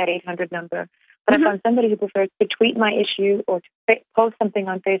 provide me with that 800 number. But if I'm somebody who prefers to tweet my issue or to post something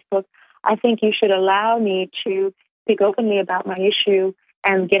on Facebook, I think you should allow me to speak openly about my issue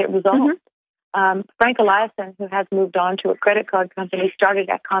and get it resolved. Frank Eliason, who has moved on to a credit card company, started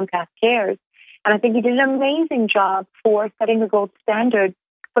at Comcast Cares. And I think he did an amazing job for setting the gold standard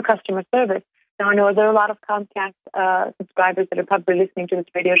for customer service. Now, I know there are a lot of Comcast subscribers that are probably listening to this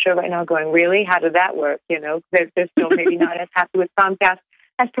radio show right now going, really? How did that work? You know, they're still maybe not as happy with Comcast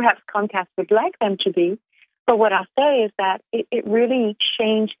as perhaps Comcast would like them to be. But what I'll say is that it really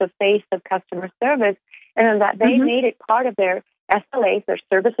changed the face of customer service, and that they made it part of their SLAs, their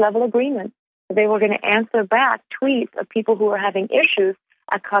service level agreements. They were going to answer back tweets of people who were having issues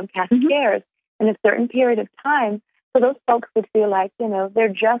at Comcast Cares in a certain period of time, so those folks would feel like, you know, they're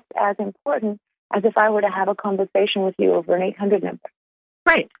just as important as if I were to have a conversation with you over an 800 number.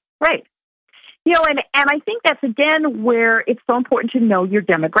 Right. You know, and I think that's, again, where it's so important to know your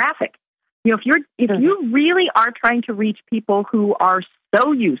demographic. You know, if you really are trying to reach people who are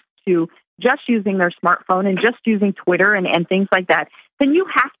so used to just using their smartphone and just using Twitter and things like that, then you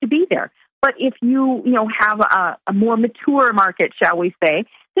have to be there. But if you have a more mature market, shall we say,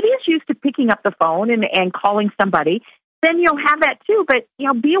 that is used to picking up the phone and calling somebody, then you'll have that too. But, you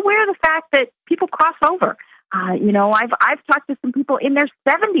know, be aware of the fact that people cross over. You know, I've talked to some people in their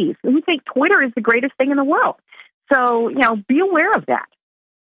 70s who think Twitter is the greatest thing in the world. So, you know, be aware of that.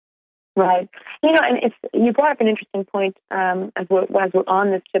 Right. You know, and you brought up an interesting point as we're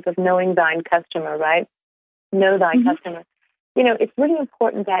on this tip of knowing thine customer, right? Know thine customer. You know, it's really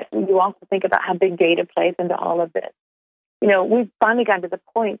important that you also think about how big data plays into all of this. You know, we've finally gotten to the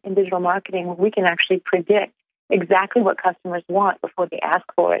point in digital marketing where we can actually predict exactly what customers want before they ask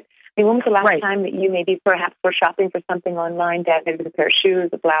for it. I mean, when was the last time that you maybe perhaps were shopping for something online, Dad, maybe a pair of shoes,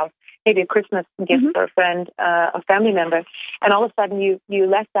 a blouse, maybe a Christmas gift for a friend, a family member, and all of a sudden you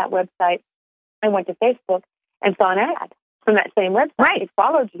left that website and went to Facebook and saw an ad from that same website. It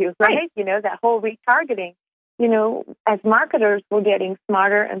followed you, right? You know, that whole retargeting. You know, as marketers, we're getting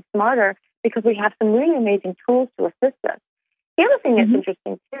smarter and smarter because we have some really amazing tools to assist us. The other thing that's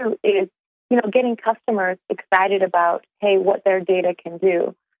interesting, too, is, you know, getting customers excited about, hey, what their data can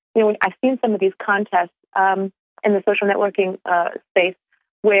do. You know, I've seen some of these contests in the social networking space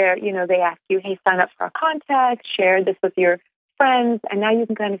where, you know, they ask you, hey, sign up for our contest, share this with your friends, and now you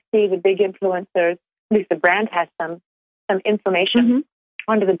can kind of see the big influencers, at least the brand has some information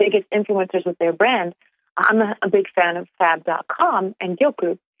onto the biggest influencers with their brand. I'm a big fan of Fab.com and Gilt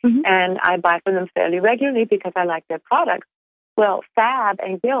Group, and I buy from them fairly regularly because I like their products. Well, Fab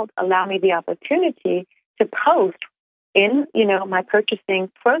and Gilt allow me the opportunity to post in, you know, my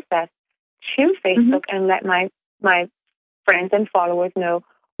purchasing process to Facebook and let my friends and followers know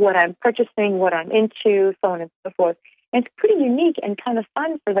what I'm purchasing, what I'm into, so on and so forth. And it's pretty unique and kind of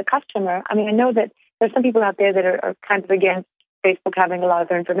fun for the customer. I mean, I know that there's some people out there that are kind of against Facebook having a lot of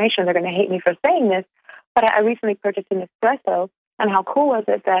their information. They're going to hate me for saying this, but I recently purchased an espresso, and how cool was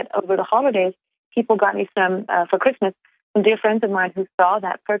it that over the holidays, people got me some, for Christmas, some dear friends of mine who saw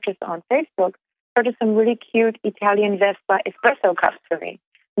that purchase on Facebook, purchased some really cute Italian Vespa espresso cups for me,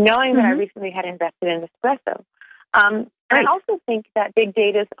 knowing that I recently had invested in espresso. And I also think that big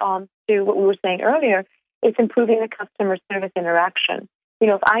data is on to what we were saying earlier. It's improving the customer service interaction. You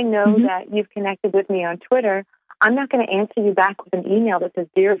know, if I know that you've connected with me on Twitter, I'm not going to answer you back with an email that says,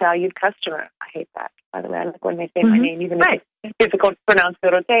 dear valued customer. I hate that, by the way. I like when they say my name, even if it's difficult to pronounce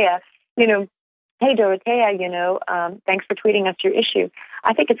Dorothéa. You know, hey, Dorothéa, you know, thanks for tweeting us your issue.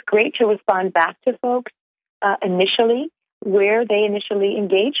 I think it's great to respond back to folks initially where they initially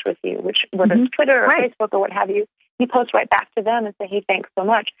engaged with you, which whether it's Twitter or Facebook or what have you, you post right back to them and say, hey, thanks so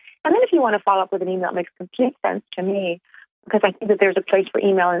much. And then if you want to follow up with an email, it makes complete sense to me because I think that there's a place for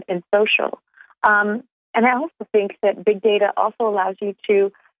email in social. And I also think that big data also allows you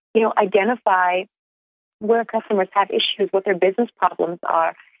to, you know, identify where customers have issues, what their business problems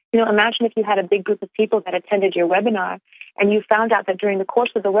are. Imagine if you had a big group of people that attended your webinar and you found out that during the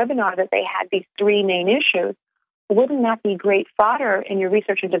course of the webinar that they had these three main issues. Wouldn't that be great fodder in your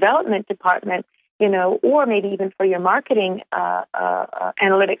research and development department, or maybe even for your marketing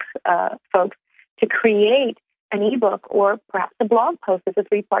analytics folks to create an ebook or perhaps a blog post as a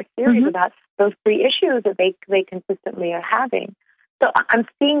 3-part series about those three issues that they consistently are having. So I'm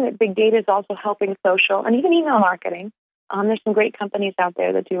seeing that big data is also helping social and even email marketing. There's some great companies out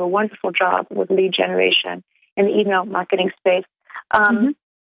there that do a wonderful job with lead generation in the email marketing space.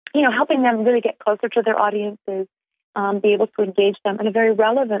 Helping them really get closer to their audiences, be able to engage them in a very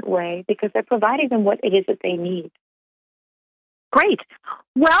relevant way because they're providing them what it is that they need. Great.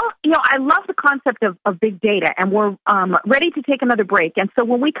 Well, I love the concept of big data, and we're ready to take another break. And so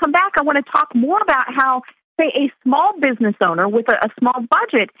when we come back, I want to talk more about how, say, a small business owner with a small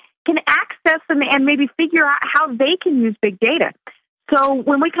budget can access and maybe figure out how they can use big data. So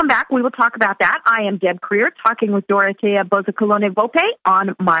when we come back, we will talk about that. I am Deb Creer, talking with Dorothéa Bozicolona-Volpe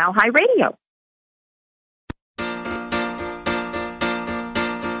on Mile High Radio.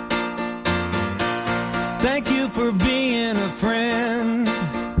 Thank you for being a friend.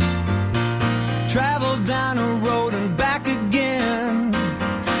 Travel down a road and back again.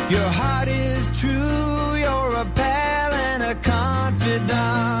 Your heart is true. You're a pal and a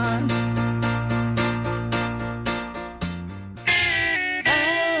confidant.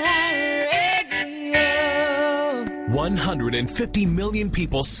 150 million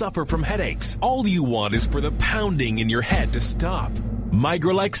people suffer from headaches. All you want is for the pounding in your head to stop.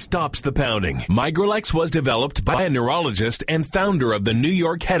 Migralex stops the pounding. Migralex was developed by a neurologist and founder of the New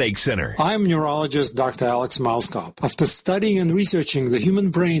York Headache Center. I'm neurologist Dr. Alex Mauskop. After studying and researching the human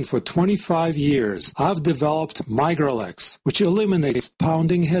brain for 25 years, I've developed Migralex, which eliminates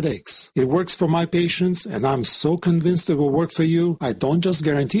pounding headaches. It works for my patients, and I'm so convinced it will work for you. I don't just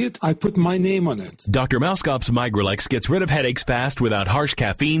guarantee it, I put my name on it. Dr. Mauskop's Migralex gets rid of headaches fast without harsh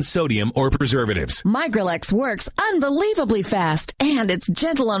caffeine, sodium, or preservatives. Migralex works unbelievably fast, and it's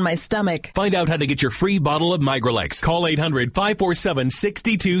gentle on my stomach. Find out how to get your free bottle of Migralex. Call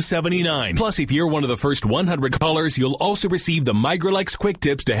 800-547-6279. Plus, if you're one of the first 100 callers, you'll also receive the Migralex Quick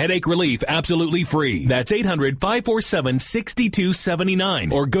Tips to Headache Relief absolutely free. That's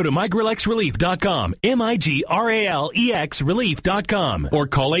 800-547-6279. Or go to migralexrelief.com, MIGRALEX relief.com. Or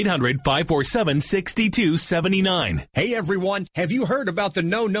call 800-547-6279. Hey everyone, have you heard about the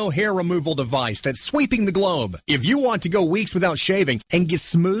No hair removal device that's sweeping the globe? If you want to go weeks without shaving and get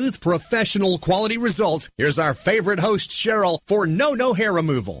smooth, professional quality results, here's our favorite host, Cheryl, for No hair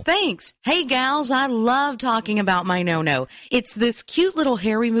removal. Thanks. Hey gals, I love talking about my No. It's this cute little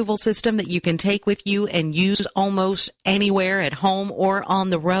hair removal system that you can take with you and use almost anywhere at home or on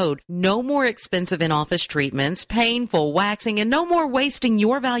the road. No more expensive in-office treatments, painful waxing, and no more wasting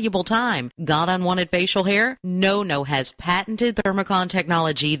your valuable time. Got unwanted facial hair? No has patented Thermocon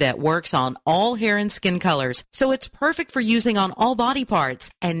technology that works on all hair and skin colors, so it's perfect for using on all body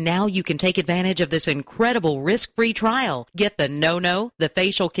parts. And now you can take advantage of this incredible risk-free trial. Get the No, the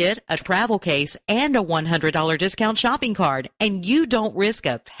facial kit, a travel case, and a $100 discount shopping card, and you don't risk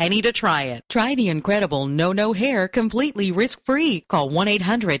a penny to try it. Try the incredible No hair completely risk-free. Call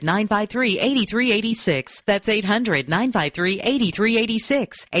 1-800-953-8386. That's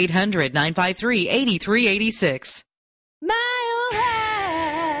 800-953-8386. 800-953-8386. Mile High.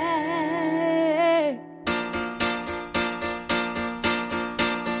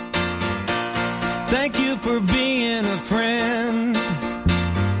 Thank you for being a friend.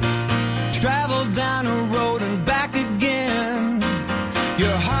 Travel down a road and back again.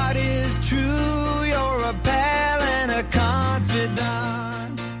 Your heart is true. You're a pal and a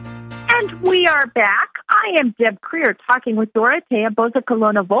confidant. And we are back. I am Deb Creer, talking with Dorothéa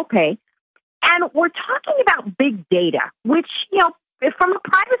Bozicolona-Volpe. And we're talking about big data, which, from a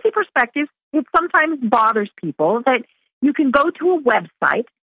privacy perspective, it sometimes bothers people that you can go to a website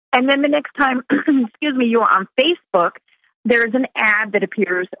and then the next time, you're on Facebook, there's an ad that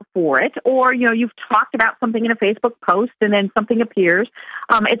appears for it. Or, you've talked about something in a Facebook post and then something appears.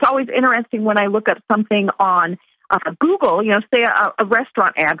 It's always interesting when I look up something on Google, say a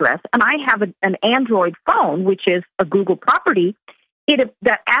restaurant address, and I have an Android phone, which is a Google property.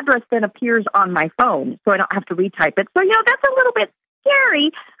 That address then appears on my phone, so I don't have to retype it. So, that's a little bit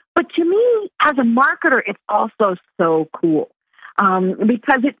scary, but to me, as a marketer, it's also so cool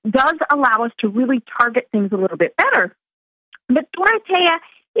because it does allow us to really target things a little bit better. But, Dorothéa,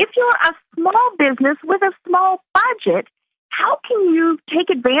 if you're a small business with a small budget, how can you take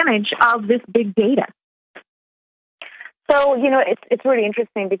advantage of this big data? So, it's really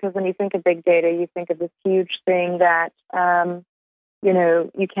interesting because when you think of big data, you think of this huge thing that,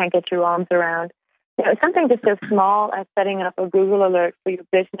 you can't get your arms around. Something just so small as setting up a Google alert for your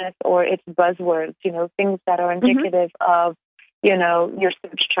business or its buzzwords, things that are indicative of, your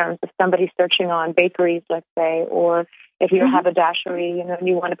search terms. If somebody's searching on bakeries, let's say, or if you're a haberdashery, and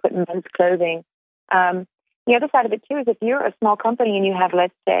you want to put in men's clothing. The other side of it, too, is if you're a small company and you have,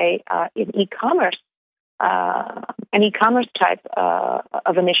 let's say, an e-commerce type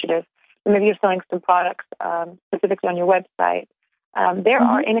of initiative, maybe you're selling some products specifically on your website. There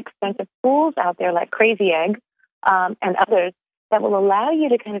are inexpensive tools out there like Crazy Egg and others that will allow you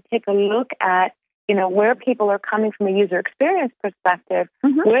to kind of take a look at, where people are coming from a user experience perspective,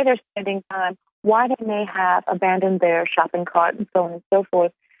 where they're spending time, why they may have abandoned their shopping cart, and so on and so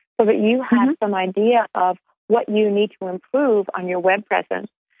forth, so that you have some idea of what you need to improve on your web presence.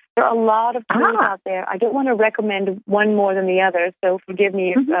 There are a lot of tools out there. I don't want to recommend one more than the other, so forgive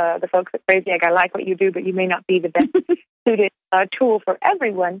me if the folks at Crazy Egg, I like what you do, but you may not be the best suited tool for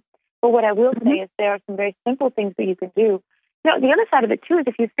everyone. But what I will say is there are some very simple things that you can do. The other side of it, too, is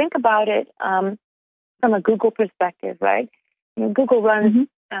if you think about it from a Google perspective, right? Google runs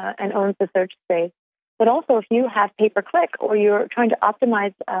and owns the search space. But also, if you have pay-per-click or you're trying to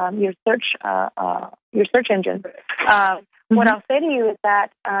optimize your search engine, what I'll say to you is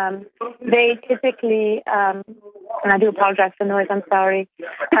that they typically, and I do apologize for noise, I'm sorry,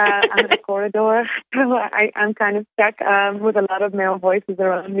 I'm in a corridor, so I'm kind of stuck with a lot of male voices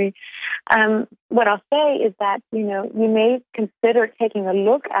around me. What I'll say is that, you may consider taking a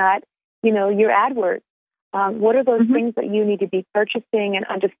look at, your AdWords. What are those things that you need to be purchasing and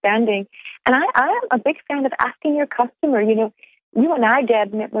understanding? And I am a big fan of asking your customer, you and I,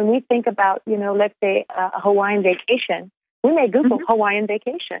 Deb, when we think about, let's say a Hawaiian vacation, we may Google Hawaiian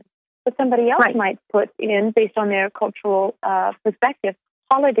vacation, but somebody else might put in, based on their cultural perspective,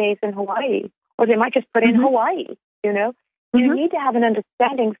 holidays in Hawaii, or they might just put in Hawaii, You need to have an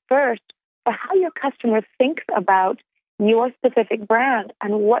understanding first for how your customer thinks about your specific brand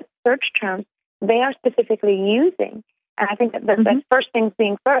and what search terms they are specifically using. And I think that the first things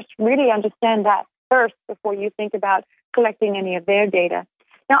being first, really understand that first before you think about collecting any of their data.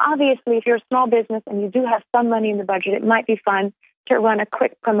 Now, obviously, if you're a small business and you do have some money in the budget, it might be fun to run a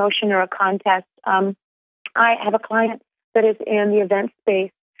quick promotion or a contest. I have a client that is in the event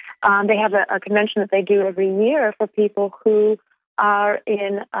space. They have a convention that they do every year for people who are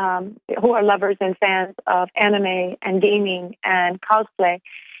lovers and fans of anime and gaming and cosplay.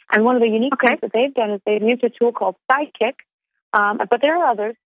 And one of the unique things that they've done is they've used a tool called Sidekick, but there are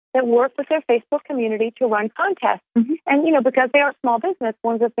others that work with their Facebook community to run contests. And, because they are a small business,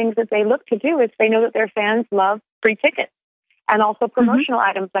 one of the things that they look to do is they know that their fans love free tickets and also promotional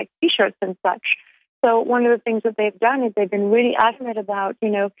items like T-shirts and such. So one of the things that they've done is they've been really adamant about,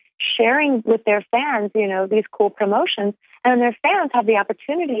 sharing with their fans, these cool promotions. And their fans have the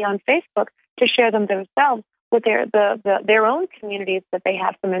opportunity on Facebook to share them themselves with their own communities that they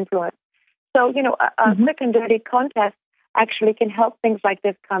have some influence. So, a quick and dirty contest actually can help things like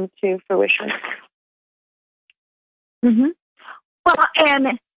this come to fruition. Well,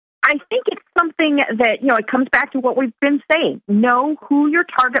 and I think it's something that, it comes back to what we've been saying. Know who your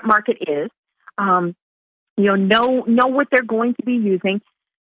target market is. Know what they're going to be using.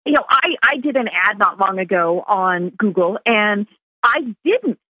 I did an ad not long ago on Google, and I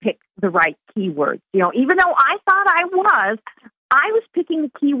didn't pick the right keywords. Even though I thought I was picking the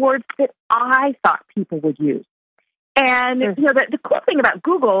keywords that I thought people would use. And, the cool thing about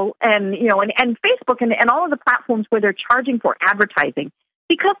Google and Facebook and all of the platforms where they're charging for advertising,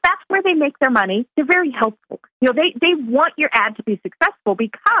 because that's where they make their money, they're very helpful. They want your ad to be successful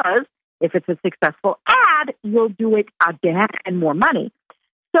because if it's a successful ad, you'll do it again and more money.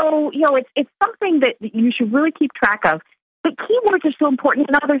 So, it's something that you should really keep track of. But keywords are so important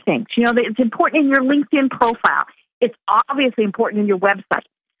in other things. It's important in your LinkedIn profile. It's obviously important in your website.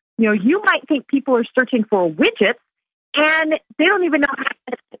 You might think people are searching for widgets, and they don't even know how to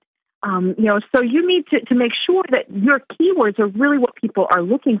list it. So you need to make sure that your keywords are really what people are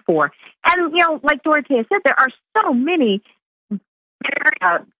looking for. And, like Dorothéa said, there are so many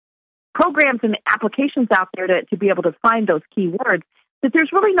programs and applications out there to be able to find those keywords, that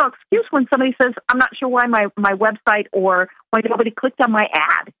there's really no excuse when somebody says, I'm not sure why my website or why nobody clicked on my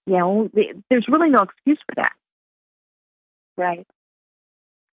ad. There's really no excuse for that. Right.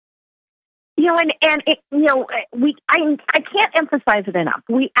 I can't emphasize it enough.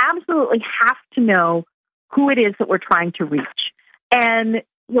 We absolutely have to know who it is that we're trying to reach. And,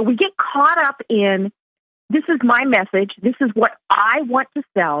 we get caught up in, this is my message, this is what I want to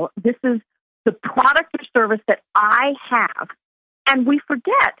sell, this is the product or service that I have, and we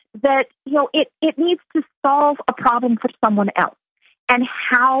forget that, it needs to solve a problem for someone else. And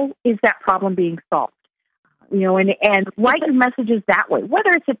how is that problem being solved? And write your messages that way,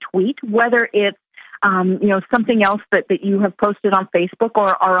 whether it's a tweet, whether it's, something else that you have posted on Facebook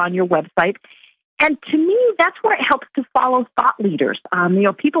or on your website. And to me, that's where it helps to follow thought leaders.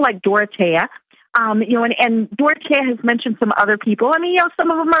 People like Dorothéa, and Dorothéa has mentioned some other people.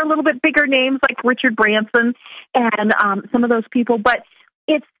 Some of them are a little bit bigger names like Richard Branson and some of those people, but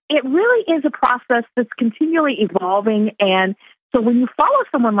it really is a process that's continually evolving. And so when you follow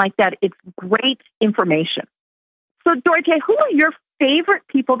someone like that, it's great information. So Dorothéa, who are your favorite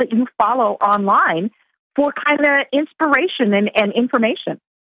people that you follow online for kind of inspiration and information?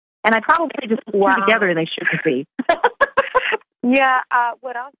 And I probably just put them together and they shouldn't be.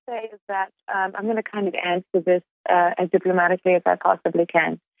 What I'll say is that I'm going to kind of answer this as diplomatically as I possibly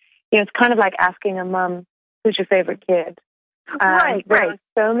can. It's kind of like asking a mom, who's your favorite kid? There are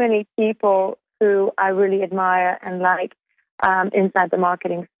so many people who I really admire and like inside the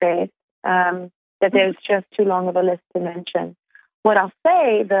marketing space that there's just too long of a list to mention. What I'll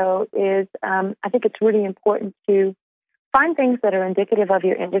say, though, is I think it's really important to find things that are indicative of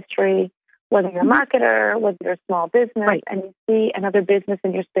your industry, whether you're a marketer, whether you're a small business, and you see another business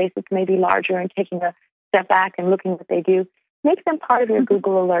in your space that's maybe larger and taking a step back and looking at what they do. Make them part of your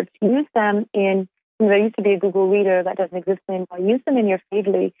Google alerts. Use them in, there used to be a Google Reader that doesn't exist anymore. Use them in your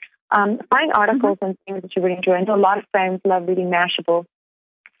Feedly. Find articles and things that you really enjoy. I know a lot of friends love reading Mashable.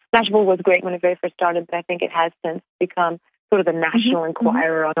 Mashable was great when it very first started, but I think it has since become sort of the National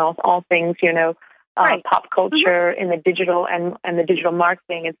Enquirer on all things, pop culture in the digital and the digital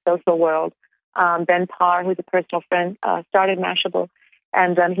marketing and social world. Ben Parr, who's a personal friend, started Mashable,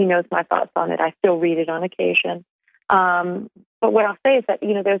 and he knows my thoughts on it. I still read it on occasion. But what I'll say is that,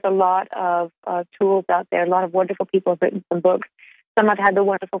 there's a lot of tools out there. A lot of wonderful people have written some books. Some I've had the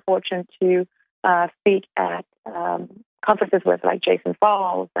wonderful fortune to speak at conferences with, like Jason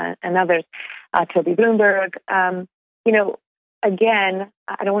Falls and others, Toby Bloomberg. Again,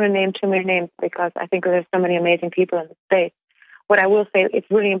 I don't want to name too many names because I think there's so many amazing people in the space. What I will say, it's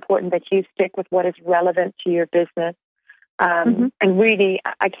really important that you stick with what is relevant to your business. And really,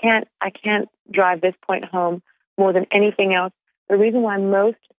 I can't drive this point home more than anything else. The reason why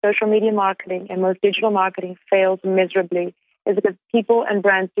most social media marketing and most digital marketing fails miserably is because people and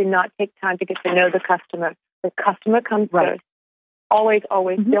brands do not take time to get to know the customer. The customer comes first. Always,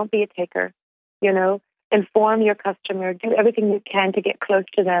 always. Don't be a taker. Inform your customer. Do everything you can to get close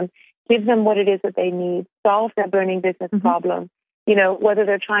to them. Give them what it is that they need. Solve their burning business problem. Whether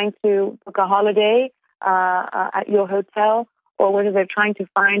they're trying to book a holiday at your hotel or whether they're trying to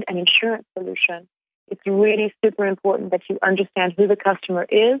find an insurance solution. It's really super important that you understand who the customer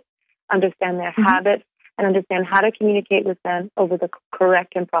is, understand their habits, and understand how to communicate with them over the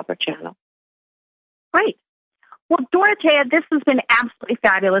correct and proper channel. Great. Well, Dorothéa, this has been absolutely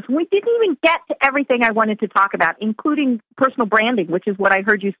fabulous. We didn't even get to everything I wanted to talk about, including personal branding, which is what I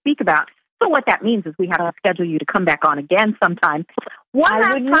heard you speak about. So what that means is we have to schedule you to come back on again sometime. One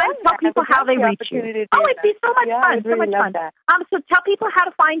last time, tell people how they reach you. It'd be so much fun. So much fun. So tell people how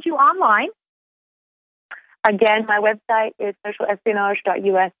to find you online. Again, my website is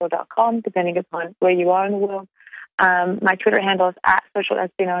socialespionage.us or .com, depending upon where you are in the world. My Twitter handle is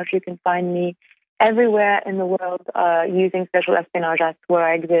 @socialespionage. You can find me everywhere in the world using social espionage. That's where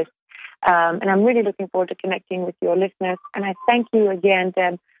I exist. And I'm really looking forward to connecting with your listeners. And I thank you again,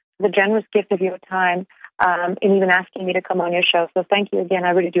 Deb, for the generous gift of your time in even asking me to come on your show. So thank you again. I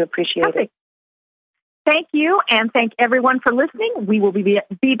really do appreciate it. Thank you, and thank everyone for listening. We will be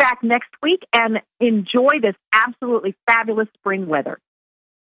back next week, and enjoy this absolutely fabulous spring weather.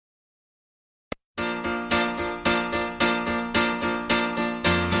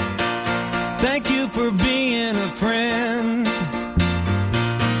 Thank you for being a friend.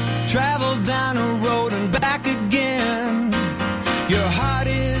 Travel down a road and back again. Your heart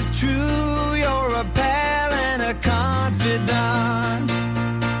is true. You're a pal and a confidant.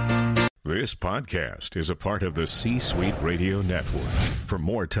 This podcast is a part of the C-Suite Radio Network. For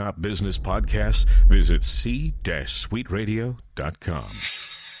more top business podcasts, visit c-suiteradio.com.